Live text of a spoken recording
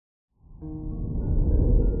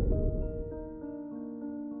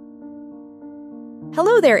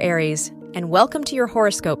Hello there, Aries, and welcome to your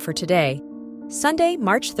horoscope for today, Sunday,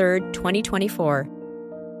 March 3rd, 2024.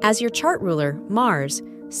 As your chart ruler, Mars,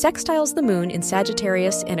 sextiles the moon in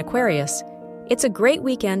Sagittarius and Aquarius, it's a great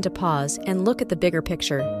weekend to pause and look at the bigger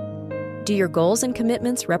picture. Do your goals and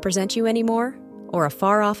commitments represent you anymore, or a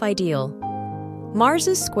far-off ideal?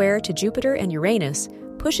 Mars's square to Jupiter and Uranus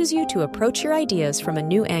pushes you to approach your ideas from a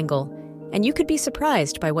new angle, and you could be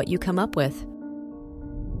surprised by what you come up with.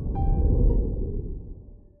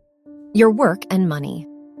 Your work and money.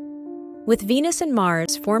 With Venus and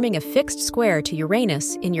Mars forming a fixed square to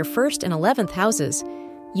Uranus in your 1st and 11th houses,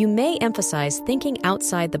 you may emphasize thinking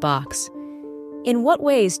outside the box. In what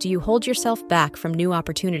ways do you hold yourself back from new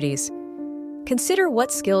opportunities? Consider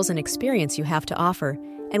what skills and experience you have to offer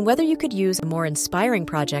and whether you could use a more inspiring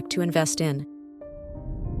project to invest in.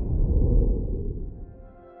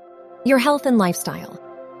 Your health and lifestyle.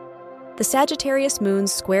 The Sagittarius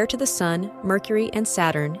moons square to the Sun, Mercury, and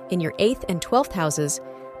Saturn in your 8th and 12th houses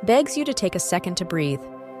begs you to take a second to breathe.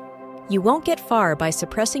 You won't get far by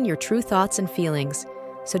suppressing your true thoughts and feelings,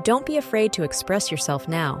 so don't be afraid to express yourself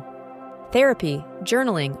now. Therapy,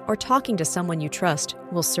 journaling, or talking to someone you trust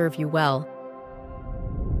will serve you well.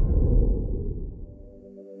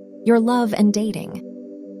 Your love and dating.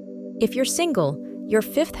 If you're single, your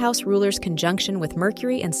 5th house ruler's conjunction with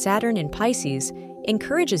Mercury and Saturn in Pisces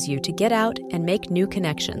encourages you to get out and make new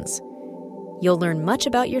connections. You'll learn much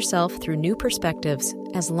about yourself through new perspectives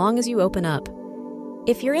as long as you open up.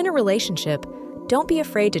 If you're in a relationship, don't be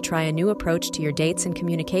afraid to try a new approach to your dates and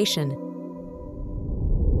communication.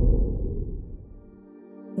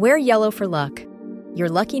 Wear yellow for luck. Your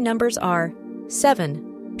lucky numbers are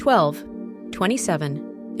 7, 12,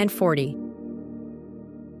 27, and 40.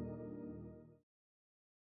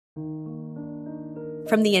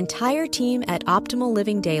 From the entire team at Optimal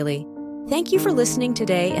Living Daily, thank you for listening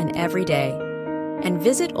today and every day. And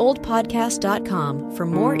visit oldpodcast.com for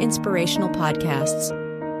more inspirational podcasts.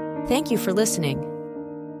 Thank you for listening.